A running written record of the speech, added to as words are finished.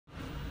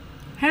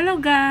Hello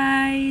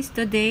guys!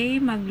 Today,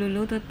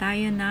 magluluto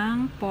tayo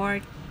ng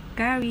pork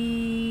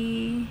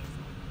curry.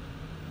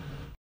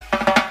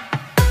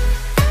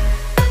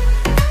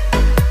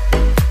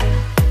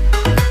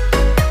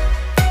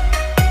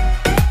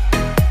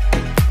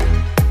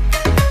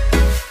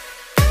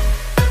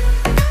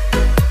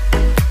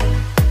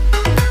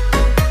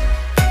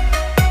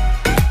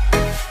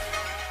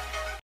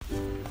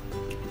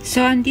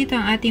 So, andito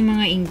ang ating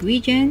mga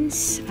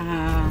ingredients.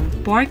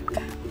 Pork,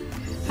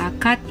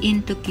 cut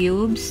into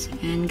cubes,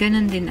 and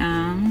ganun din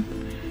ang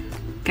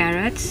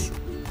carrots,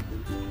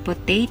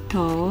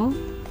 potato,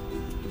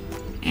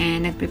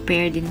 and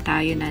nag-prepare din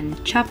tayo ng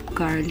chopped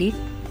garlic,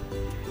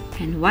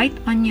 and white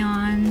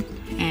onion,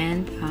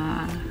 and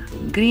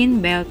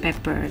green bell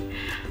pepper.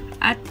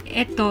 At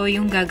ito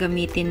yung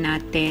gagamitin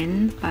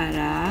natin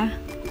para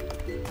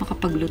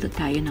makapagluto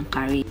tayo ng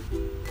curry.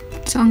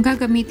 So, ang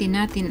gagamitin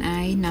natin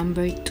ay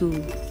number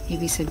 2.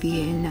 Ibig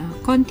sabihin na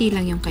konti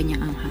lang yung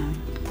kanyang anghang.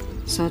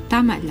 So,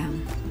 tama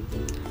lang.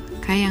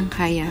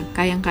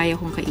 Kayang-kaya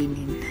kong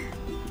kainin.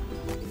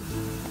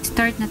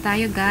 Start na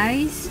tayo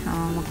guys.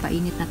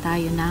 Magpainit na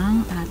tayo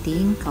ng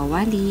ating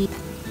kawali.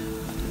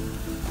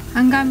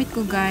 Ang gamit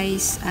ko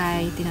guys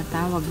ay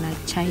tinatawag na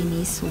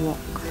Chinese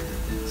wok.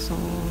 So,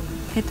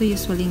 ito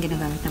usually yung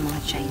ginagamit ng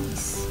mga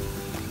Chinese.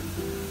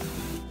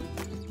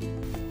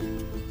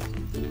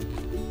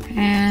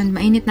 And,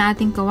 mainit na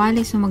ating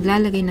kawali. So,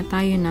 maglalagay na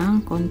tayo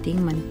ng konting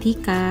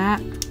mantika.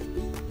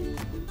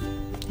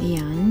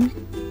 Ayan.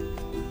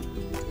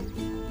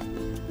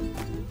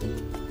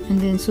 And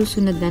then,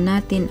 susunod na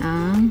natin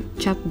ang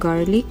chopped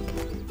garlic.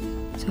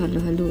 So,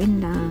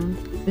 halu-haluin lang.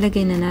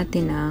 Lagay na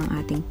natin ang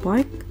ating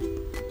pork.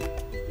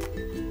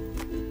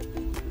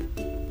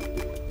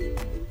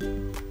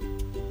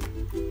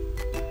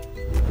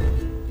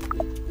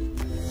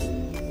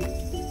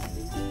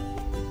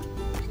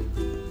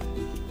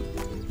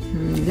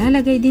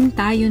 Lalagay din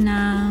tayo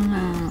ng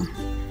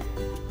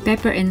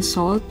pepper and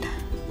salt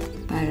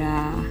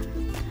para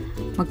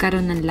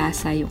magkaroon ng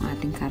lasa yung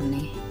ating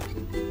karne.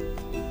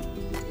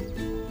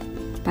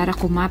 Para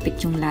kumapit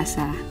yung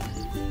lasa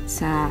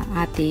sa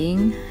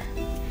ating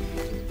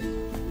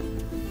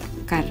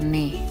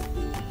karne.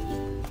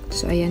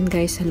 So, ayan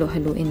guys,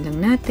 halo-haluin lang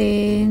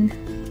natin.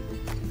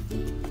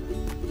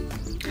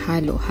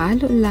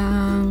 Halo-halo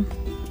lang.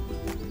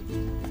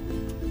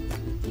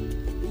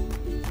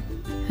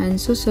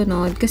 And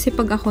susunod, kasi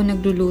pag ako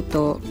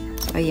nagluluto,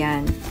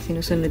 ayan,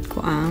 sinusunod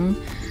ko ang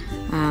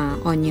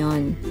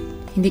onion.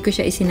 Hindi ko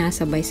siya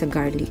isinasabay sa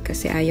garlic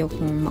kasi ayaw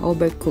kong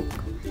ma-overcook.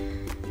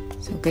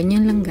 So,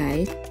 ganyan lang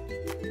guys.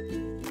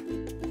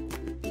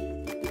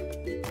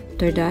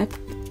 After that,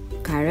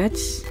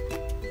 carrots.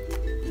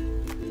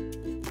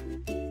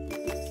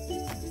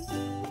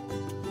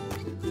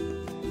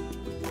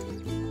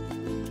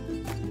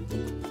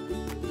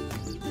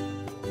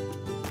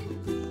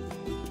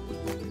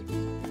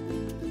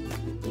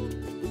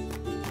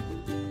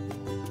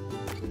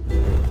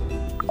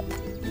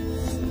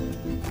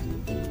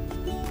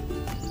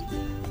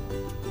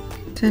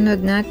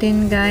 Sunod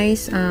natin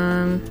guys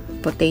ang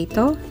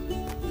potato.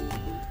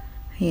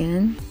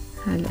 Ayan,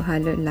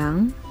 halo-halo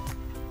lang.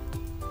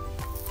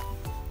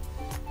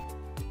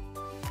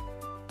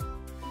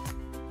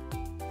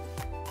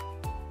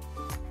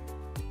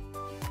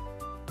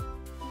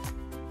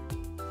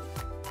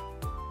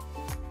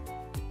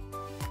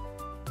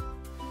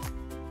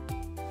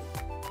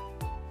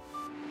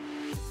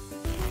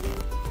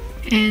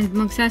 And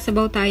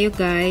magsasabaw tayo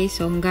guys.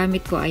 So, ang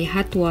gamit ko ay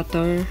hot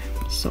water.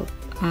 So,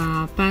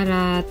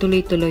 para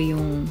tuloy-tuloy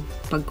yung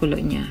pagkulo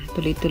niya.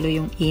 Tuloy-tuloy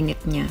yung init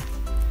niya.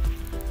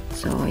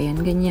 So,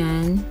 ayan,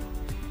 ganyan.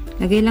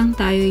 Lagay lang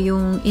tayo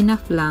yung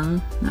enough lang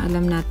na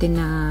alam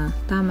natin na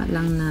tama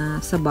lang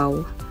na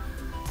sabaw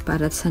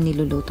para sa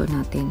niluluto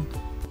natin.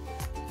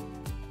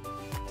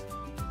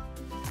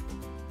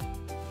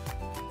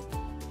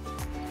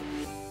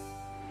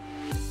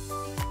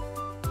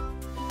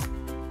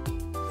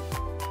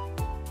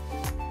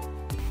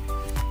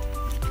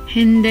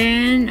 And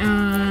then,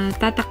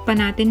 tatakpan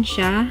natin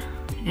siya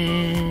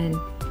and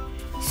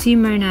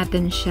simmer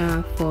natin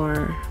siya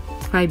for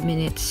 5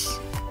 minutes.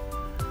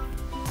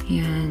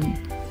 Yan.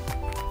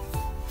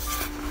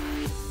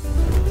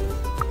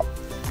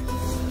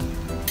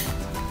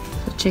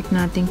 So, check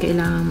natin,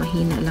 kailangan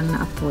mahina lang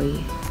na apoy.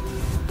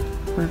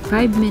 For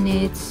 5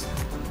 minutes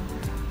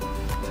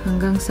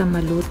hanggang sa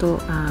maluto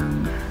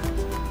ang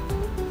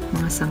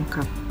mga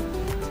sangkap.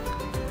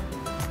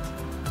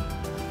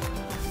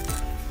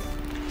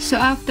 So,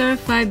 after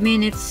 5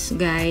 minutes,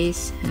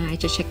 guys,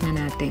 i-check na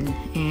natin.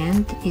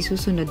 And,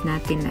 isusunod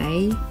natin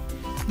ay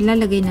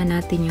ilalagay na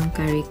natin yung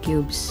curry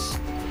cubes.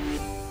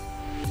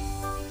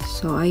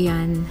 So,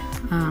 ayan.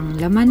 Ang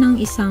laman ng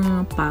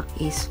isang pack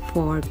is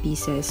 4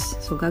 pieces.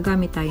 So,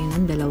 gagamit tayo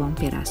ng 2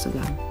 piraso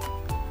lang.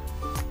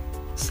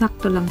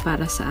 Sakto lang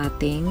para sa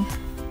ating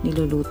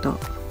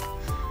niluluto.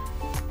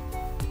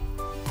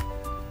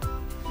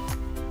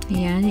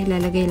 Ayan,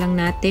 ilalagay lang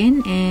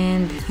natin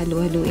and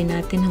halu-haluin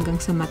natin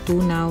hanggang sa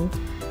matunaw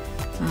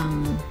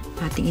ang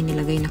ating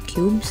inilagay na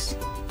cubes.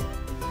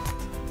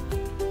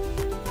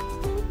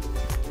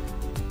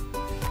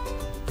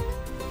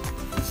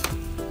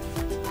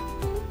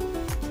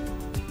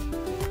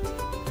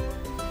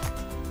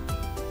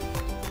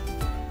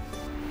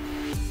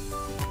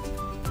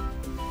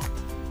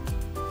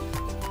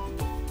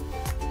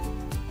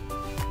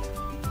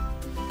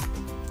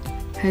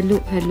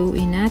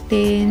 haluin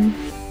natin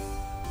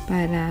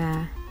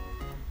para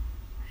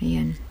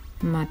ayan,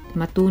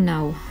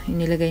 matunaw.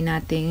 Inilagay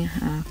nating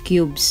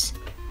cubes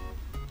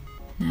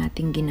na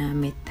ating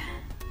ginamit.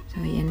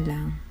 So, ayan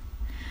lang.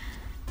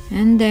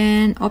 And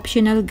then,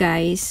 optional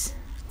guys,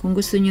 kung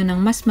gusto nyo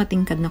ng mas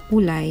matingkad na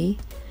kulay,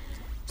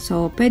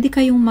 so, pwede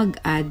kayong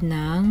mag-add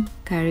ng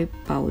curry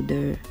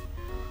powder.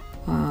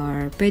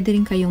 Or, pwede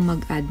rin kayong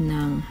mag-add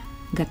ng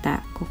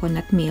gata,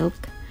 coconut milk.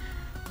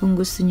 Kung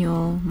gusto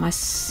nyo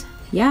mas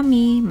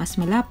yummy, mas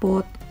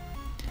malapot.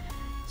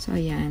 So,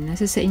 ayan.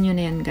 Nasa sa inyo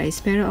na yan, guys.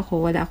 Pero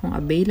ako, wala akong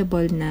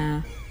available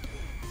na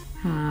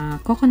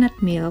coconut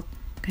milk.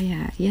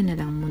 Kaya, yan na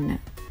lang muna.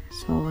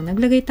 So,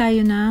 naglagay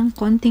tayo ng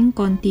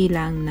konting-konti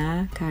lang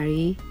na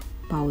curry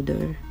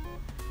powder.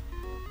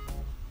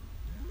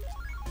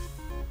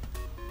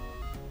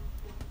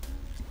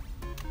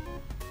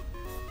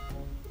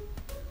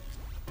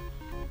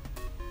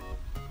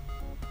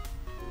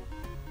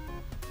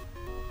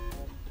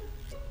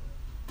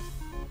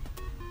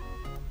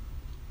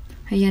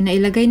 Ayan,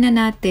 nailagay na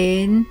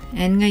natin.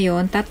 And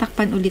ngayon,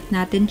 tatakpan ulit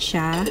natin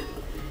siya.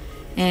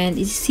 And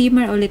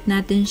isi-simmer ulit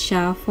natin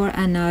siya for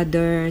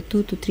another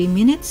 2 to 3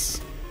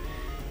 minutes.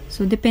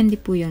 So, depende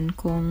po yun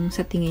kung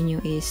sa tingin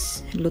nyo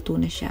is luto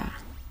na siya.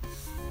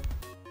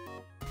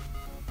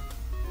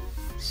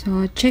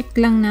 So, check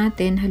lang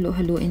natin,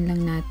 halu-haluin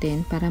lang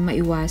natin para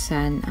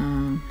maiwasan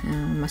ang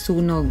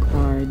masunog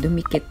or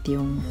dumikit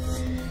yung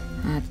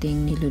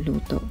ating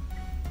niluluto.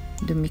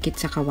 Dumikit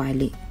sa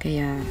kawali.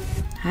 Kaya,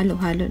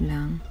 halo-halo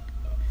lang.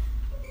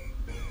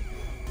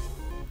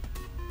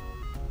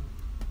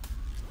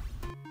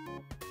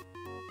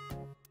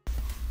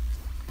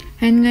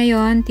 And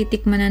ngayon,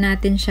 titikman na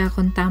natin siya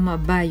kung tama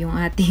ba yung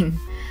ating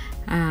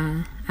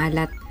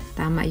alat.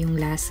 Tama yung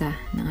lasa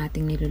ng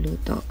ating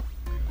niluluto.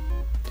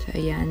 So,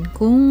 ayan.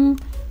 Kung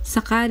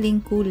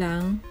sakaling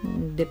kulang,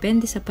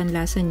 depende sa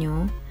panlasa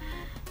nyo,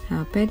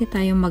 pwede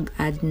tayong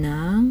mag-add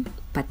ng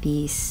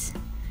patis.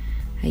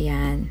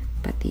 Ayan.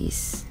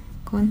 Patis.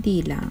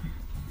 Konti lang.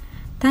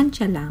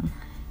 Tansya lang.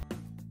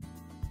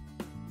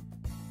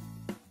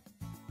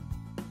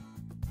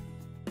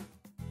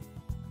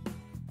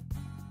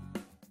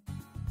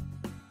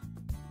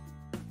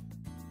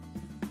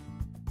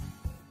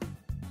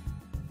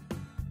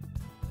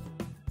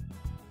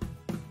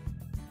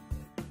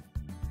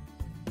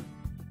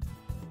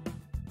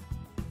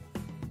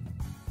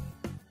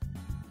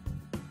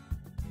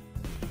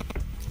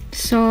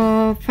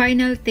 So,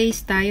 final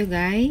taste tayo,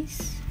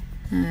 guys.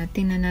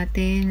 Tingnan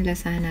natin,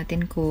 lasahan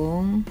natin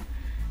kung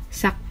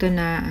sakto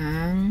na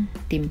ang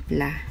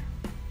timpla.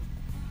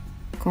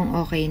 Kung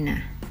okay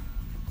na.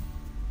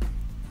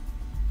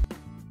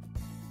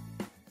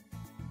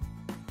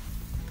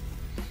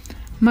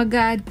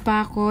 Mag-add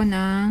pa ako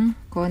ng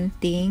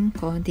konting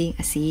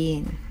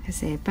asin.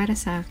 Kasi para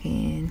sa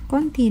akin,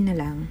 konti na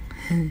lang.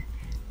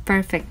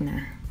 Perfect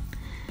na.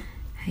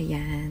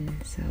 Ayan.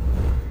 So,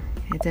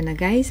 ito na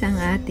guys ang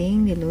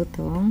ating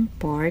nilutong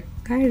pork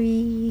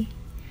curry.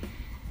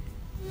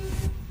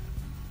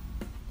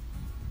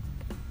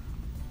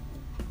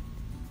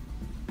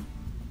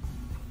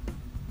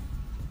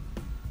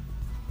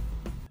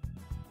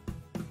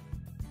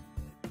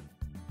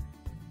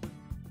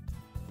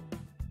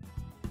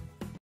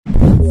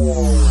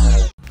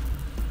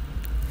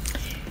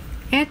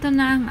 Ito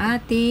na ang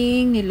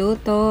ating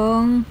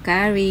nilutong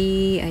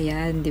curry.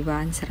 Ayan, di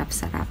ba? Ang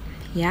sarap-sarap.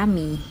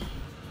 Yummy.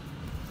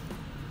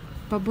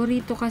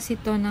 Paborito kasi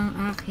to ng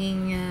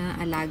aking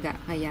alaga.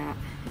 Kaya,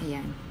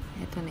 ayan.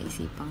 Ito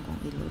naisipan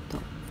kong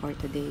iluto for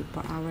today,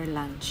 for our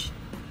lunch.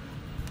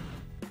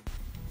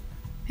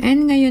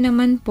 And ngayon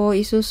naman po,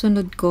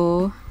 isusunod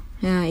ko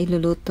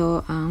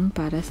iluluto ang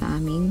para sa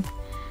aming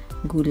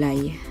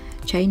gulay.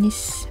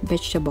 Chinese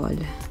vegetable.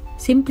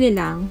 Simple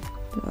lang.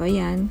 So,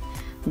 ayan.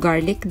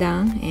 Garlic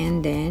lang. And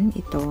then,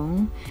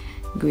 itong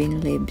green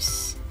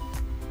leaves.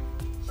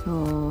 So,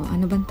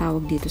 ano bang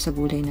tawag dito sa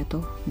gulay na to?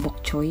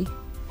 Buk Choy?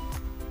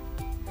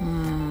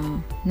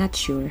 Not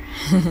sure.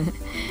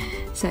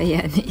 So,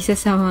 ayan. Isa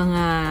sa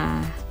mga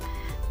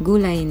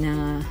gulay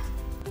na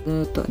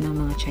luto ng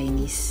mga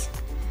Chinese.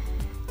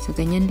 So,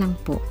 ganyan lang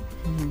po.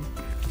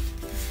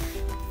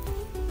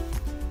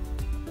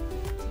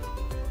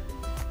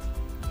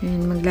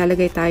 And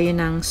maglalagay tayo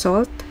ng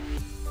salt.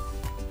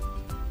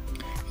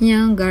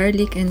 Yung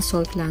garlic and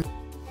salt lang.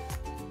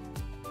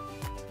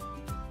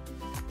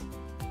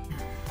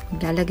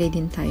 Maglalagay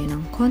din tayo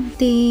ng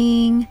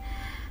konting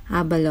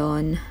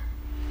abalone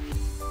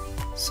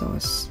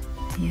sauce.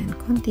 Ayan,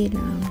 konti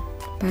lang.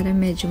 Para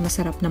medyo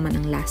masarap naman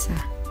ang lasa.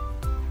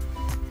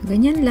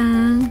 Ganyan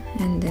lang.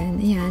 And then,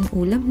 ayan,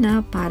 ulam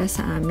na para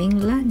sa aming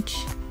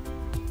lunch.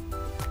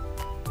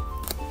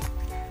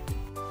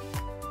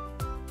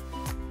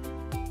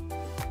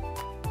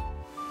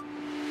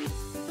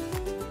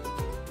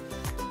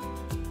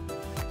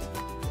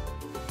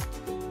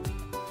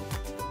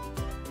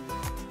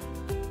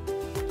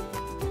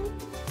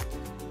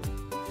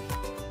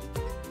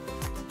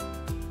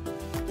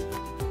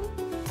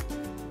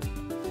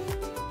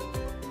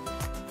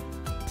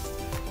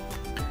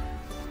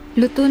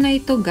 Luto na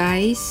ito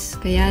guys,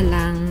 kaya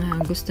lang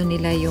gusto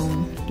nila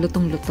yung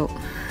lutong-luto.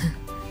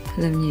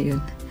 Alam niyo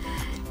yun.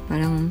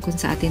 Parang kung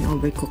sa atin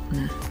overcook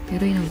na.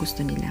 Pero yun ang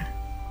gusto nila.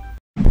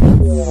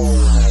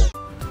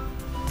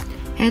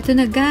 Eto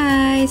na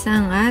guys,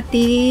 ang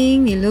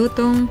ating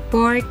nilutong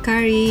pork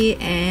curry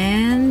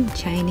and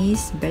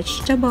Chinese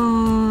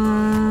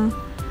vegetable.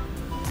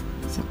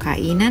 So,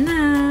 kainan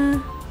na.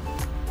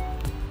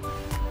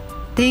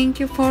 Thank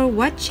you for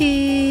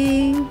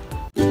watching.